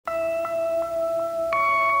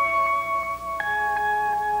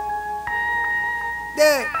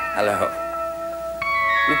Yeah. Hello.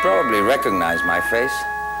 You probably recognize my face.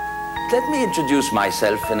 Let me introduce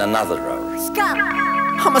myself in another role.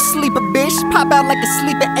 I'm a sleeper, bitch. Pop out like a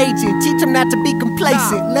sleeping agent. Teach them not to be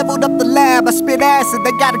complacent. Leveled up the lab, I spit acid.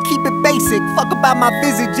 They gotta keep it basic. Fuck about my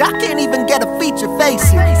visage, I can't even get a feature face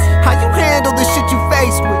it. How you handle the shit you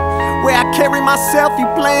faced with? Where I carry myself, you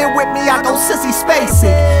playing with me, I go sissy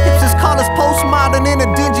spacing. Hipsters call us postmodern in a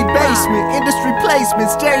dingy basement. Industry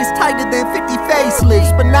placements, Jerry's tighter than 50 facelifts,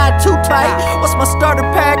 but not too tight. What's my starter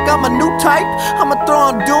pack? I'm a new type. I'ma throw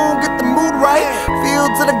on doom, get the mood right.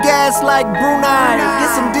 Fields of the gas like Brunei. Get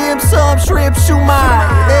some dim sum, shrimp, shumai.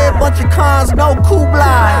 They're a bunch of cons, no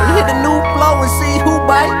Kublai. Hit a new flow and see who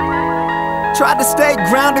bite. Tried to stay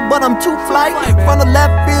grounded, but I'm too flight. From the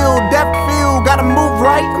left field, depth field, gotta move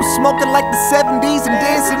right. I'm smoking like the 70s and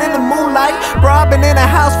dancing in the moonlight. Bro, I've been in the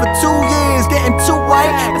house for 2 years, getting too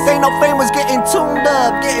white. If ain't no famous, getting tuned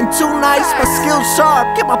up, getting too nice. My skills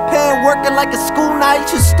sharp, get my pen working like a school night.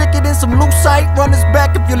 Just stick it in some lucite, run this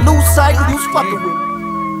back if you lose sight. Who's fucking with me?